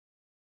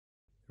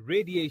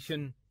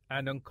Radiation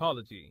and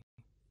Oncology.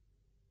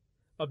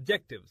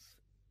 Objectives.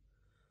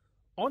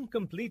 On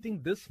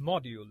completing this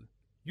module,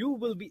 you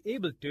will be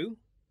able to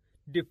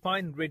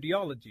define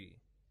radiology,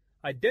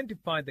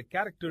 identify the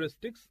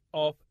characteristics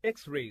of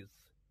X-rays,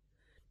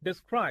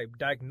 describe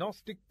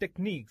diagnostic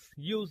techniques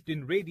used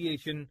in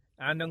radiation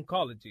and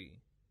oncology,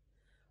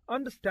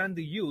 understand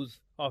the use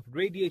of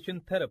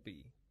radiation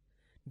therapy,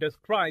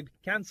 describe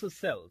cancer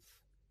cells,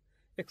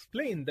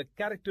 explain the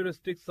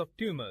characteristics of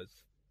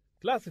tumors,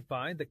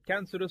 classify the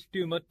cancerous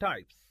tumor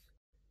types.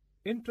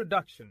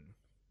 Introduction.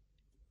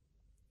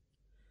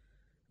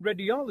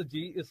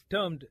 Radiology is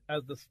termed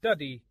as the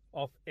study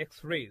of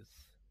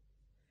X-rays.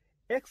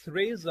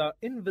 X-rays are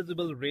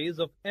invisible rays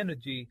of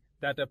energy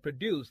that are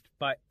produced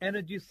by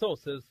energy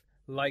sources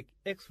like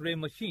X-ray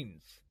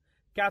machines,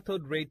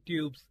 cathode ray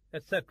tubes,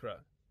 etc.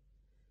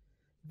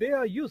 They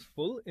are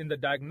useful in the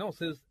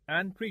diagnosis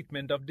and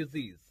treatment of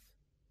disease.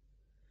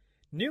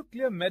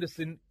 Nuclear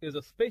medicine is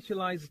a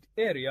specialized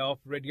area of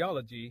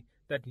radiology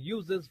that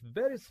uses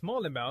very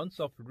small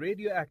amounts of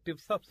radioactive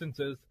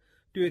substances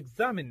to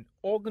examine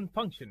organ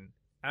function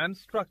and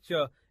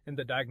structure in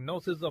the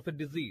diagnosis of a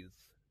disease.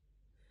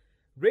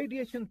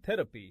 Radiation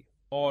therapy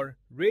or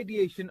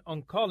radiation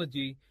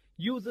oncology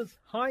uses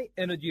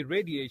high-energy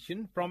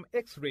radiation from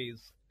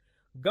X-rays,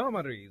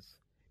 gamma rays,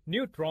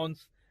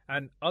 neutrons,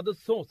 and other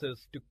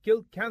sources to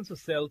kill cancer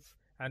cells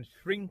and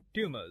shrink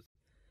tumors.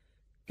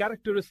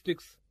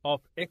 Characteristics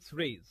of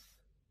X-rays.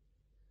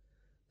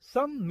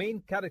 Some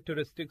main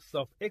characteristics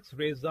of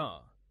X-rays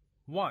are: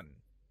 1.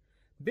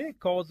 They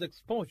cause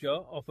exposure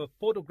of a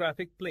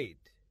photographic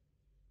plate.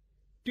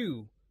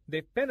 2.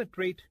 They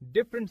penetrate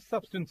different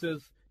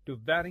substances to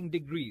varying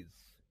degrees.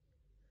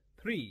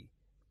 3.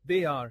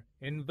 They are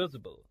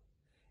invisible.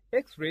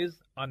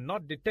 X-rays are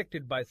not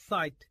detected by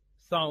sight,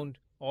 sound,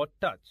 or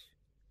touch.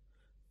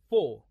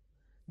 4.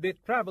 They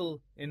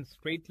travel in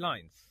straight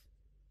lines.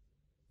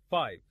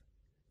 5.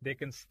 They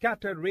can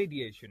scatter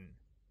radiation.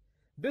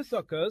 This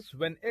occurs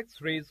when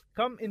X-rays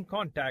come in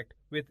contact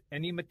with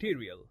any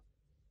material.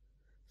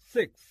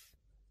 6.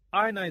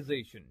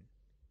 Ionization.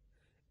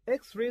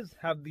 X-rays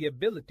have the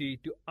ability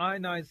to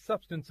ionize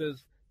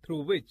substances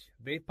through which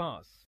they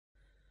pass.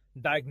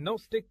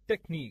 Diagnostic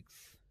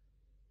techniques.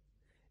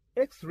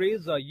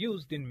 X-rays are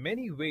used in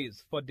many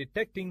ways for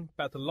detecting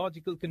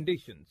pathological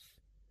conditions.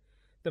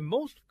 The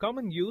most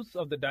common use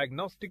of the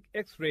diagnostic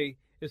X-ray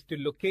is to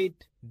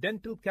locate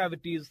dental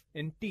cavities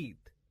in teeth.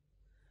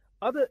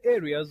 Other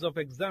areas of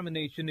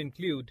examination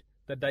include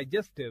the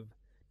digestive,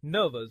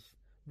 nervous,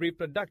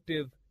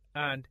 reproductive,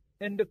 and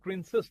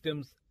endocrine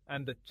systems,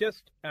 and the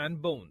chest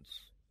and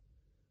bones.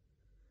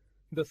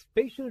 The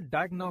spatial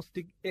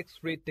diagnostic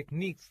X-ray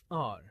techniques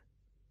are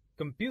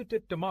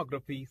computed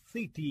tomography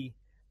 (CT)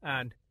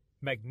 and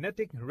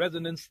magnetic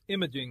resonance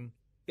imaging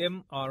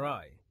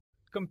 (MRI).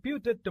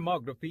 Computed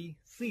tomography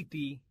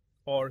 (CT)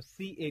 or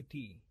CAT.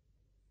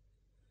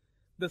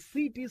 The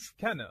CT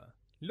scanner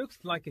looks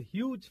like a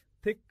huge,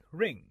 thick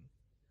ring.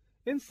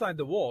 Inside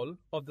the wall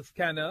of the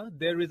scanner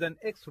there is an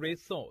X-ray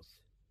source.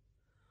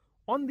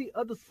 On the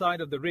other side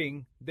of the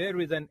ring there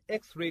is an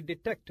X-ray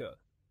detector.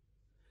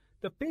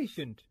 The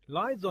patient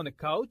lies on a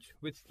couch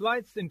which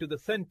slides into the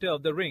center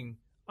of the ring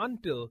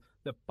until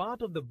the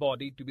part of the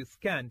body to be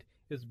scanned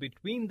is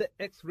between the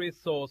X-ray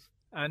source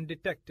and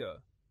detector.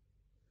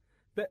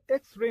 The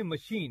X-ray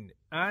machine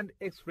and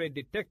X-ray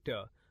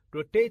detector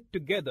rotate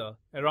together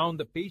around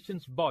the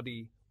patient's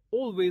body,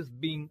 always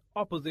being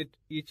opposite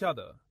each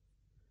other.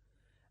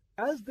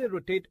 As they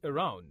rotate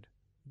around,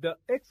 the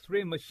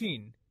X-ray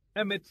machine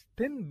emits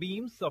thin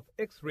beams of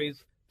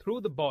X-rays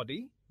through the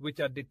body, which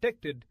are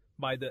detected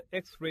by the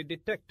X-ray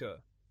detector.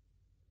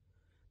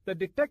 The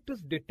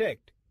detectors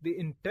detect the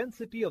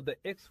intensity of the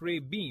X-ray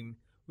beam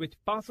which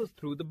passes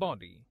through the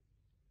body.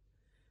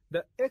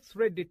 The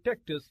X-ray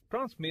detectors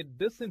transmit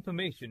this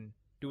information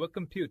to a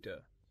computer.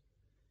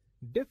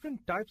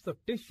 Different types of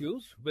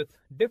tissues with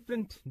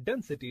different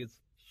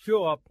densities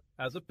show up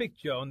as a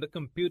picture on the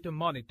computer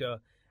monitor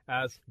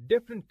as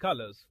different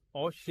colors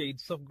or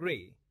shades of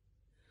gray.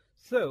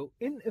 So,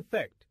 in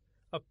effect,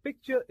 a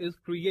picture is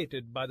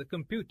created by the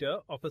computer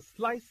of a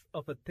slice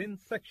of a thin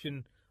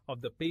section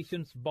of the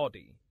patient's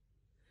body.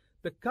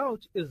 The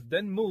couch is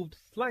then moved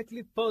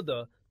slightly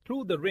further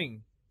through the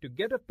ring to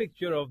get a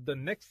picture of the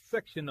next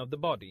section of the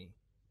body.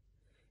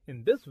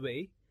 In this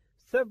way,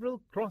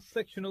 several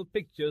cross-sectional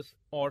pictures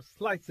or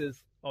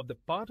slices of the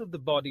part of the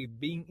body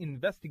being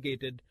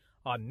investigated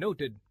are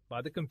noted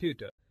by the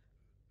computer.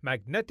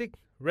 Magnetic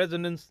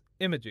resonance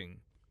imaging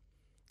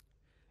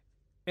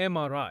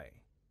 (MRI).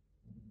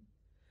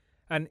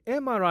 An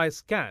MRI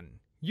scan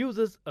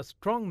uses a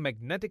strong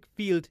magnetic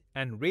field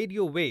and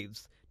radio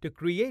waves to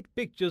create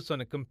pictures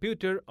on a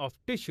computer of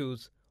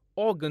tissues,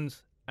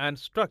 organs, and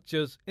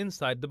structures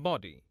inside the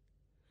body.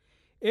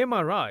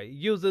 MRI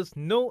uses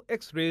no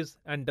X-rays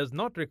and does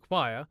not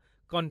require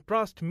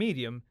contrast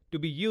medium to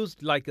be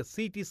used like a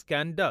CT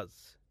scan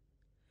does.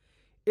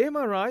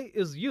 MRI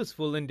is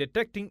useful in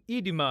detecting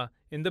edema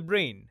in the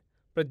brain,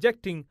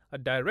 projecting a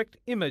direct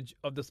image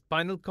of the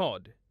spinal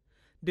cord.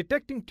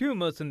 detecting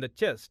tumors in the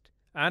chest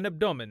and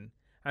abdomen,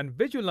 and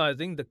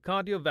visualizing the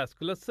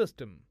cardiovascular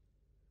system.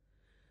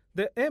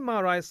 The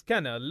MRI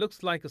scanner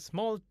looks like a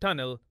small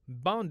tunnel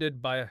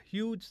bounded by a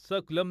huge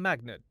circular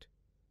magnet.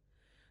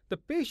 The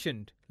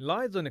patient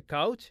lies on a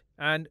couch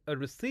and a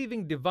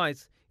receiving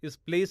device is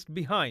placed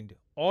behind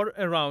or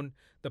around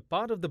the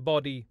part of the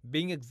body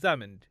being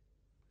examined.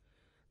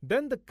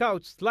 Then the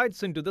couch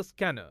slides into the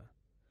scanner.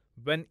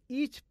 When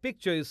each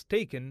picture is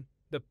taken,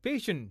 the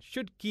patient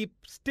should keep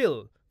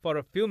still for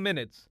a few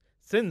minutes,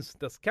 since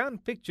the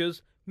scanned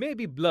pictures may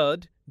be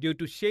blurred due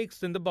to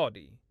shakes in the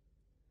body.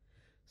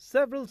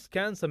 Several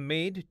scans are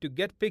made to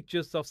get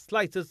pictures of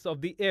slices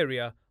of the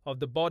area of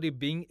the body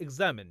being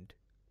examined.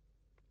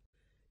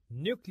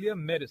 Nuclear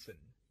medicine.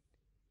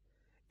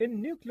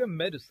 In nuclear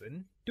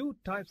medicine, two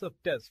types of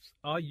tests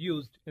are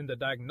used in the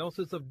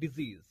diagnosis of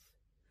disease.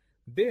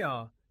 They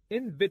are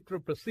in vitro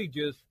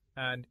procedures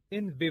and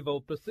in vivo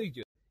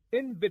procedures.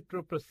 In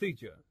vitro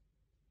procedure.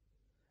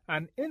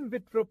 An in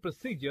vitro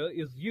procedure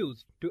is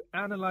used to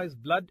analyze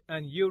blood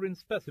and urine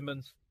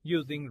specimens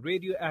using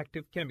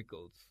radioactive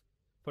chemicals.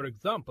 For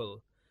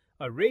example,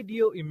 a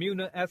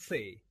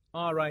radioimmunoassay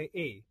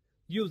 (RIA)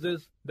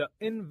 uses the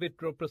in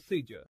vitro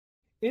procedure.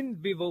 In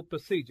vivo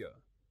procedure.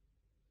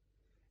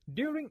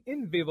 During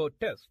in vivo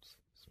tests,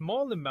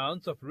 small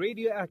amounts of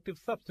radioactive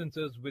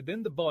substances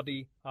within the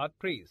body are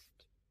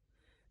traced.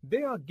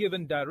 They are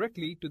given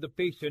directly to the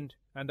patient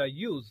and are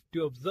used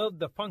to observe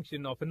the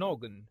function of an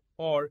organ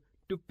or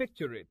to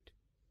picture it.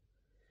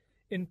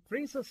 In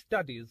tracer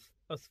studies,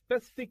 a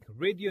specific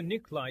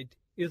radionuclide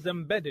is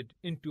embedded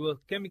into a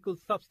chemical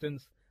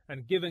substance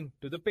and given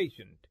to the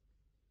patient.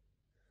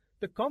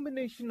 The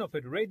combination of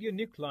a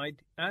radionuclide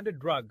and a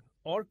drug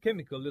or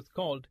chemical is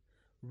called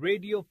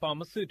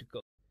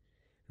radiopharmaceutical.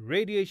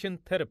 Radiation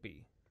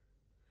therapy.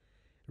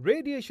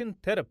 Radiation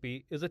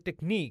therapy is a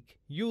technique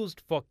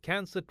used for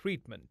cancer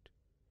treatment.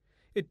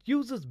 It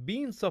uses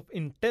beams of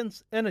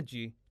intense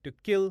energy to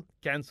kill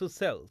cancer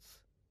cells.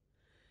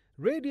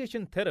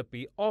 Radiation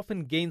therapy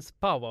often gains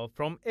power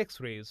from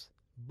X-rays,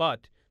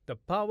 but the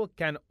power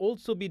can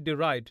also be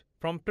derived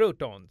from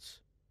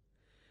protons.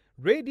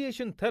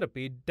 Radiation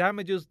therapy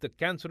damages the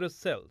cancerous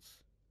cells.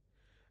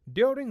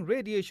 During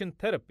radiation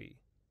therapy,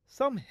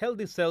 some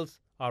healthy cells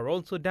are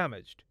also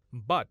damaged,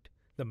 but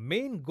the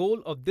main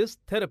goal of this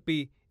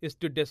therapy is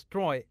to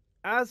destroy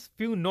as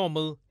few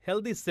normal,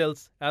 healthy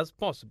cells as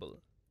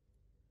possible.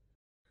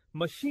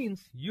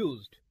 Machines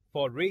used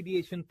for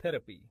radiation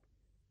therapy.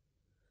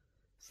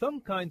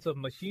 Some kinds of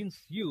machines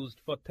used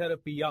for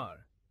therapy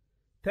are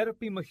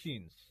therapy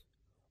machines,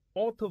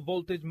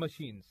 orthovoltage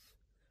machines,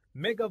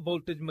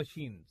 megavoltage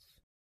machines.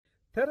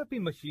 Therapy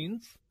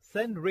machines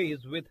send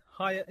rays with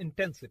higher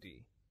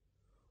intensity.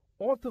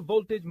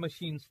 Orthovoltage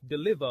machines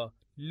deliver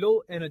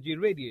low-energy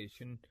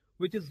radiation,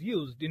 which is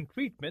used in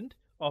treatment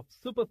of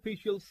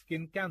superficial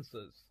skin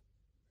cancers.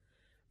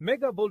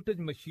 Megavoltage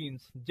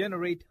machines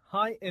generate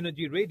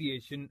high-energy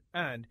radiation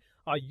and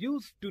are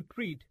used to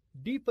treat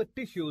deeper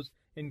tissues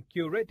in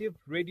curative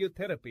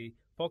radiotherapy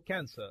for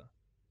cancer.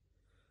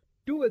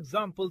 Two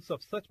examples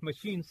of such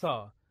machines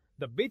are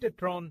the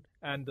Betatron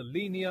and the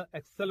linear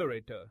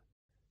accelerator.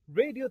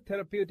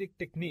 Radiotherapeutic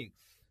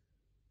techniques.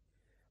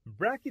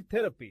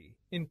 Brachytherapy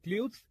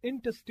includes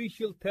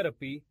interstitial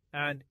therapy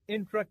and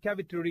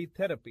intracavitary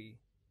therapy.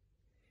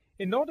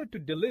 In order to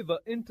deliver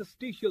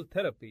interstitial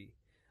therapy,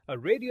 a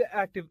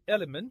radioactive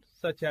element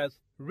such as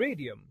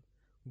radium,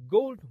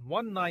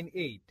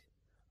 gold-198,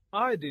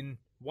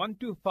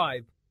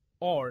 iodine-125,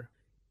 or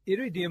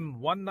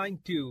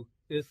iridium-192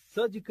 is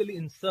surgically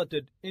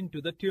inserted into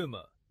the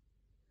tumor.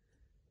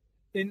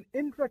 In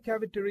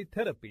intracavitary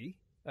therapy,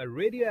 a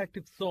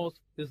radioactive source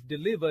is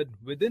delivered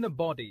within a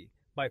body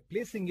by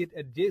placing it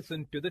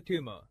adjacent to the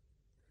tumor.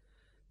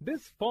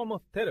 This form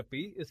of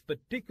therapy is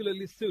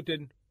particularly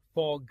suited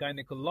for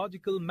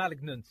gynecological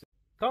malignancy.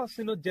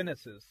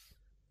 Carcinogenesis.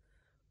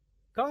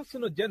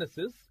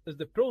 Carcinogenesis is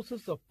the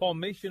process of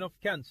formation of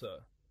cancer.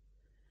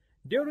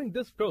 During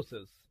this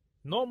process,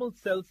 normal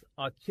cells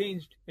are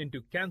changed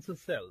into cancer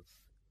cells.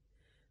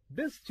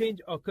 This change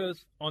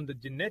occurs on the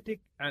genetic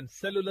and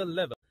cellular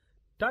level.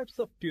 Types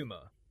of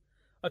tumor.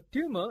 A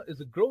tumor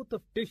is a growth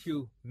of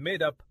tissue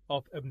made up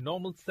of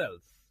abnormal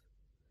cells.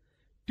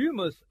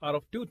 Tumors are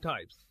of two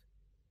types.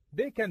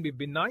 They can be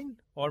benign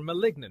or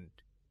malignant.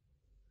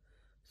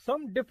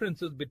 Some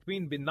differences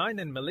between benign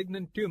and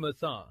malignant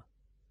tumors are: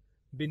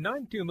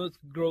 benign tumors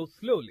grow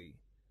slowly.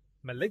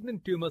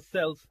 Malignant tumor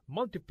cells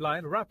multiply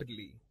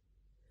rapidly.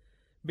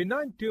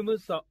 Benign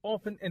tumors are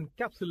often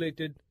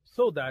encapsulated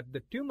so that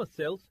the tumor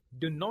cells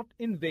do not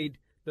invade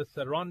the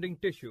surrounding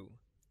tissue.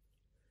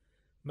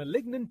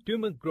 Malignant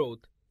tumor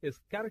growth is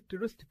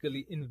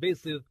characteristically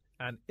invasive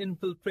and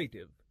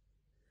infiltrative.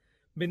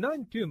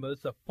 Benign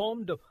tumors are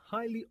formed of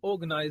highly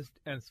organized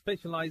and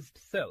specialized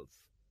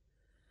cells.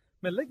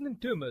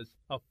 Malignant tumors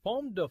are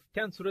formed of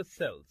cancerous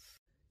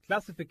cells.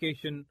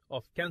 Classification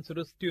of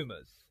cancerous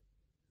tumors.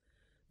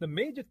 The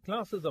major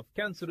classes of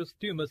cancerous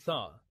tumors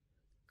are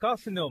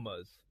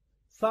carcinomas,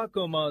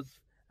 sarcomas,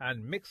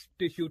 and mixed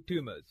tissue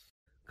tumors.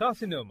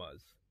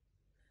 Carcinomas.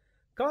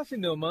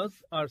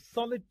 Carcinomas are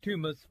solid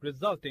tumors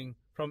resulting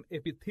from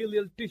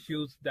epithelial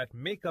tissues that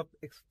make up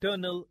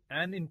external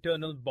and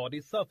internal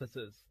body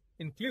surfaces,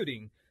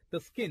 including the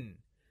skin,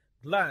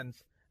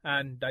 glands,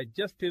 and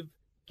digestive,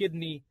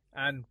 kidney,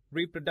 and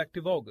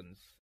reproductive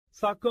organs.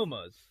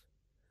 Sarcomas.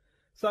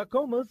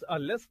 Sarcomas are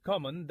less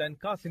common than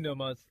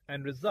carcinomas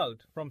and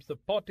result from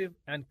supportive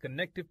and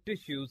connective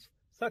tissues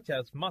such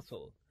as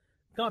muscle,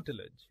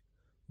 cartilage,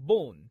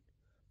 bone,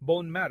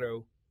 bone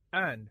marrow,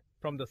 and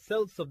from the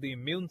cells of the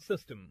immune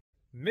system.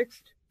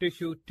 Mixed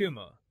tissue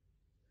tumor.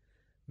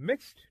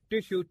 Mixed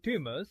tissue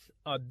tumors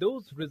are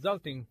those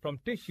resulting from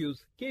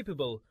tissues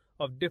capable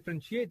of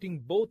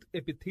differentiating both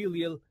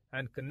epithelial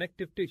and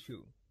connective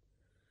tissue.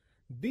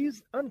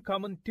 These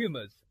uncommon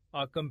tumors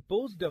are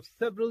composed of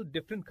several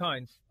different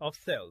kinds of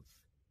cells.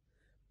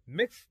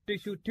 Mixed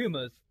tissue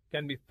tumors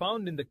can be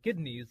found in the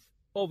kidneys,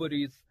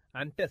 ovaries,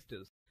 and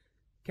testes.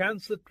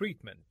 Cancer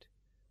treatment.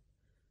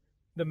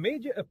 The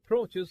major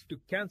approaches to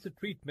cancer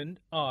treatment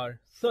are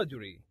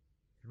surgery,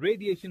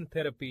 radiation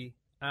therapy,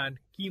 and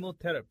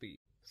chemotherapy.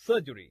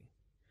 Surgery.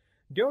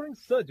 During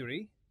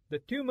surgery, the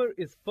tumor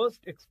is first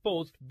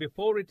exposed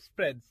before it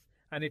spreads,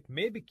 and it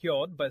may be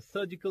cured by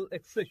surgical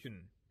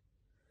excision.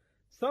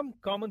 Some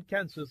common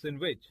cancers in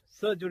which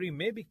surgery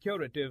may be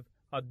curative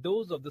are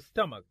those of the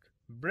stomach,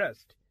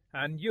 breast,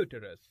 and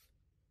uterus.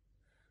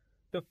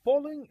 The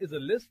following is a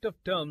list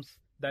of terms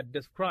that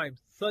describe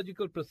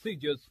surgical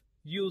procedures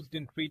used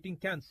in treating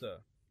cancer.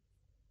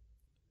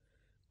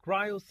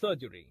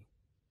 Cryosurgery.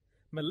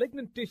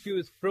 Malignant tissue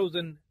is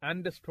frozen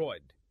and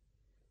destroyed.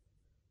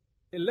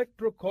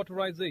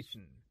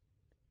 Electrocauterization.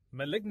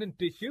 Malignant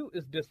tissue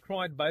is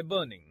destroyed by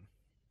burning.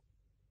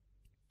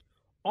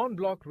 En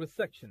bloc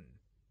resection.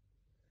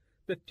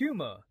 The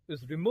tumor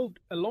is removed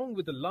along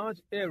with a large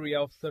area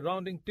of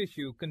surrounding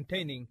tissue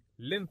containing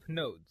lymph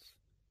nodes.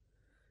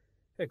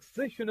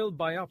 Excisional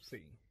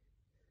biopsy.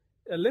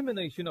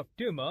 Elimination of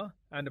tumor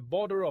and a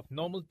border of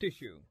normal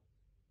tissue.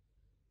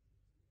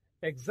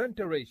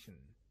 Exenteration.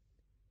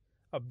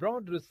 A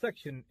broad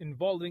resection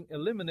involving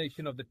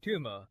elimination of the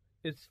tumor,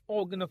 its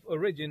organ of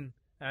origin,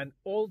 and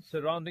all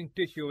surrounding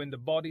tissue in the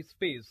body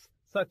space,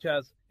 such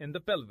as in the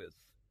pelvis.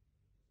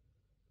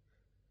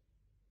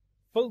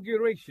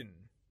 Fulguration.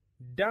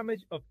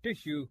 Damage of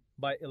tissue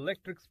by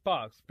electric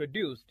sparks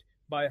produced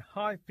by a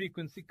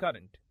high-frequency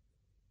current.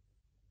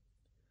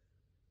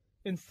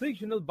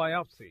 Incisional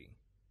biopsy.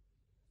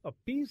 A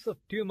piece of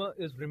tumor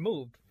is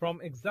removed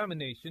from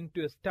examination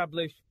to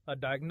establish a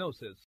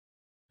diagnosis.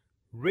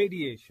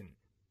 Radiation.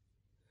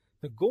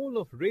 The goal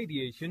of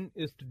radiation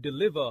is to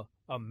deliver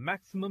a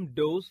maximum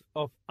dose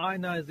of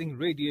ionizing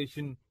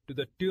radiation to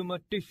the tumor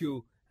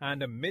tissue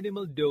and a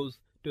minimal dose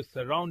to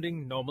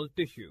surrounding normal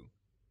tissue.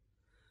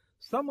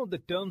 Some of the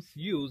terms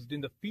used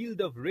in the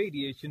field of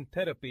radiation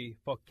therapy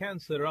for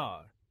cancer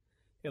are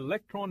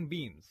electron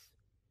beams,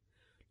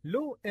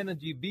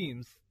 low-energy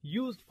beams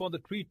used for the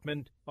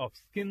treatment of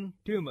skin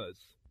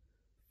tumors,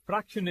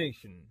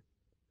 fractionation,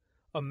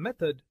 a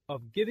method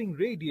of giving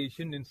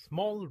radiation in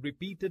small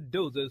repeated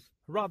doses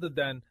rather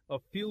than a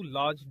few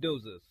large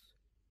doses,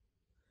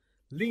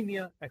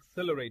 linear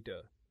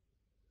accelerator,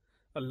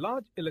 a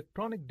large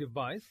electronic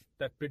device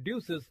that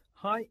produces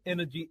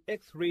high-energy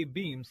X-ray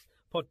beams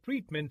for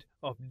treatment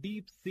of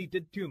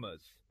deep-seated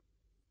tumors.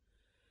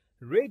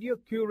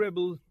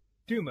 Radiocurable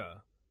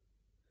tumor.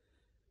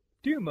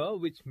 Tumor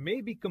which may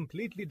be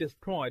completely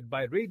destroyed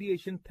by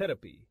radiation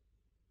therapy.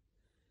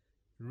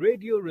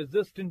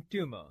 Radioresistant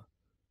tumor.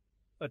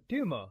 A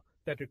tumor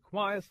that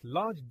requires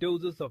large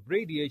doses of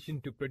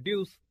radiation to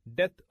produce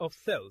death of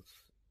cells.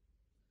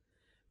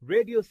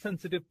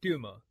 Radiosensitive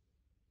tumor.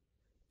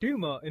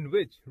 Tumor in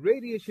which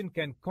radiation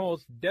can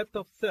cause death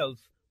of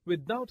cells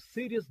without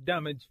serious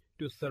damage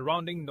to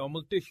surrounding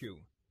normal tissue.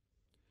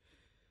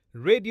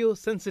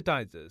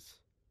 Radiosensitizers.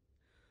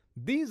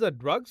 These are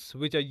drugs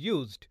which are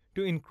used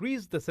to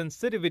increase the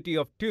sensitivity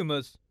of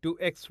tumors to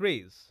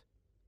X-rays.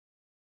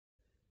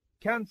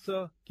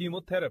 Cancer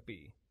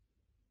chemotherapy.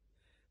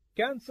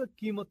 Cancer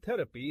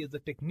chemotherapy is a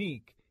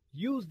technique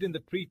used in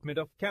the treatment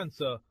of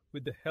cancer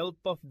with the help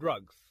of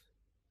drugs.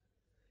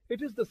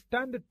 It is the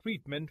standard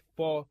treatment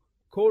for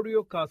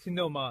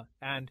choriocarcinoma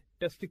and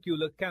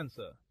testicular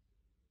cancer.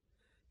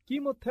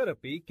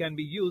 Chemotherapy can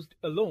be used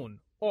alone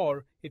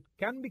or it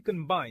can be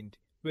combined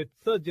with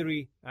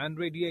surgery and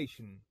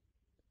radiation.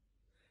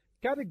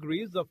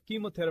 Categories of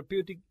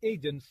chemotherapeutic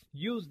agents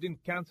used in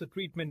cancer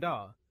treatment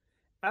are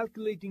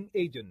alkylating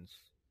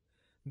agents.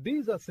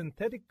 These are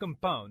synthetic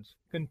compounds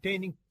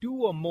containing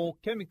two or more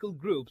chemical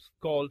groups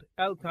called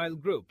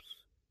alkyl groups.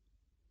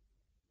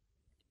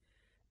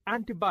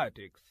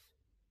 Antibiotics.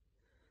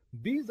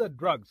 These are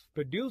drugs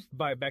produced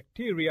by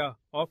bacteria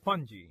or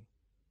fungi.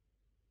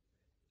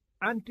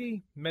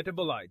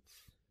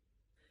 Antimetabolites.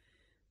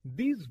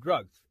 These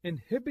drugs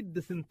inhibit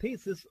the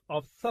synthesis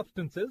of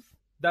substances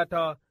that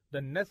are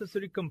the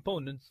necessary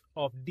components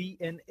of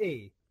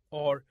DNA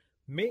or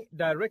may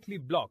directly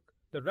block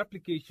the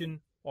replication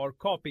or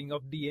copying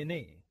of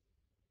DNA.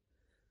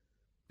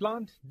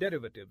 Plant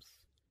derivatives.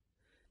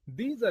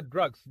 These are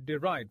drugs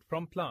derived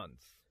from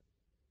plants.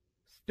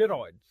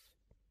 Steroids.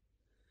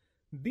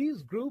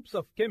 These groups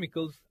of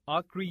chemicals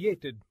are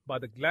created by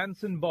the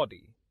glands in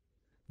body.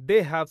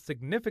 They have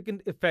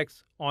significant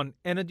effects on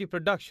energy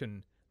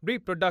production,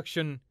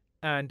 reproduction,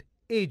 and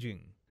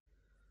aging.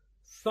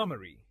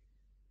 Summary.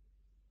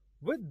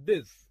 With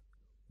this,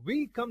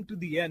 we come to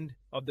the end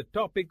of the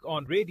topic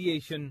on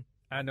radiation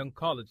and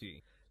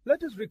oncology.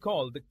 Let us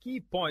recall the key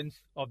points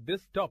of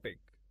this topic.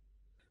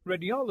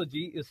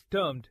 Radiology is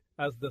termed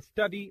as the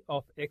study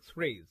of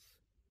X-rays.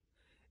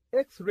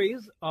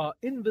 X-rays are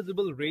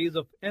invisible rays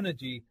of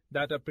energy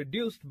that are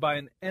produced by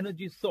an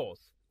energy source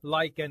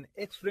like an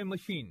X-ray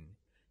machine,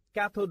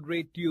 cathode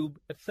ray tube,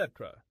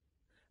 etc.,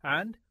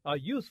 and are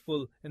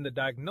useful in the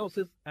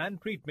diagnosis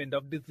and treatment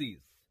of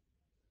disease.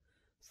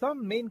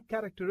 Some main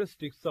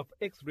characteristics of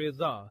X-rays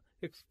are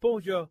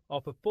exposure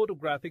of a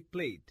photographic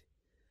plate,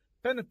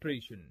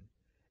 penetration,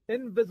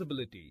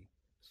 invisibility,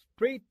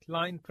 straight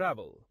line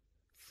travel,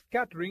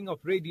 scattering of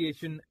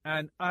radiation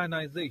and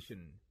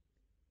ionization.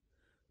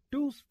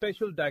 Two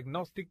special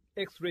diagnostic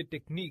X-ray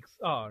techniques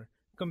are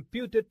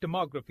computed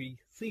tomography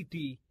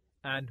 (CT)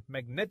 and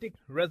magnetic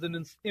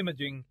resonance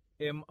imaging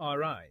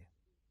 (MRI).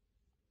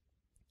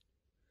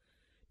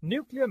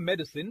 Nuclear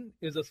medicine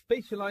is a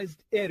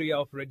specialized area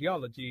of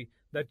radiology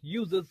that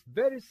uses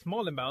very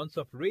small amounts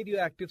of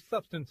radioactive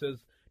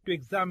substances to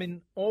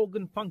examine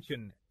organ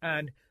function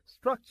and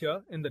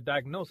structure in the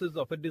diagnosis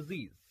of a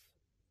disease.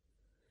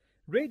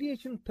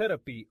 Radiation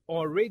therapy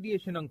or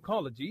radiation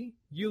oncology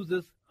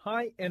uses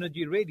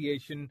high-energy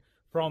radiation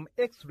from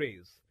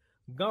X-rays,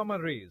 gamma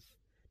rays,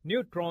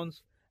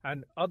 neutrons,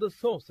 and other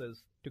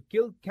sources to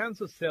kill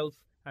cancer cells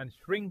and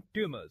shrink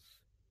tumors.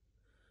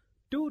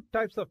 Two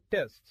types of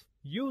tests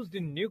used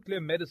in nuclear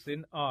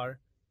medicine are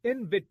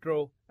in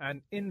vitro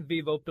and in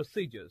vivo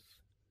procedures.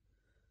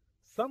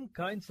 Some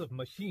kinds of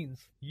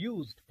machines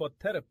used for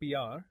therapy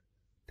are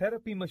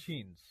therapy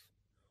machines,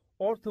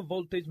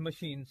 orthovoltage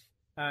machines,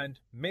 and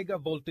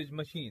megavoltage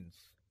machines.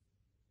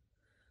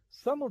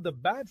 Some of the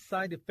bad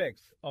side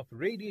effects of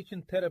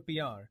radiation therapy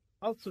are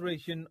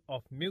ulceration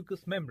of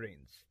mucous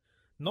membranes,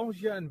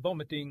 nausea and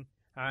vomiting,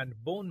 and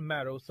bone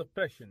marrow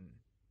suppression.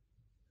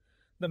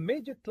 The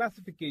major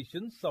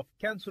classifications of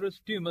cancerous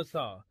tumors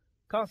are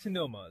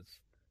carcinomas,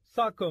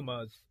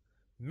 sarcomas,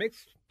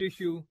 mixed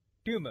tissue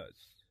tumors.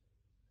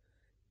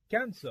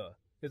 Cancer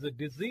is a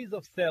disease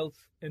of cells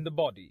in the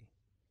body.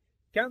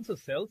 Cancer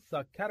cells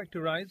are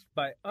characterized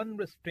by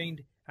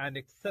unrestrained and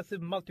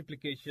excessive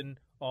multiplication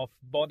of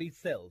body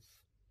cells.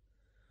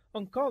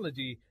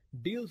 Oncology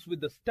deals with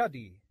the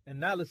study,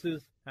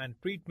 analysis, and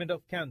treatment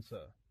of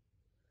cancer.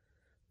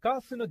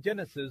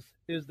 Carcinogenesis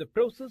is the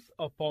process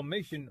of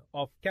formation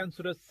of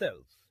cancerous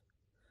cells.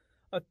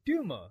 A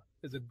tumor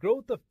is a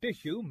growth of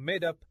tissue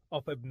made up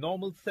of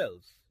abnormal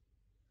cells.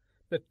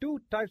 The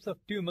two types of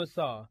tumors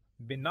are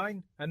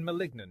benign and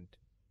malignant.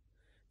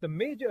 The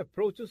major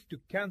approaches to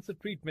cancer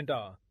treatment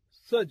are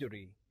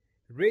surgery,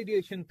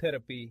 radiation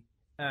therapy,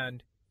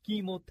 and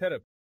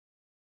chemotherapy.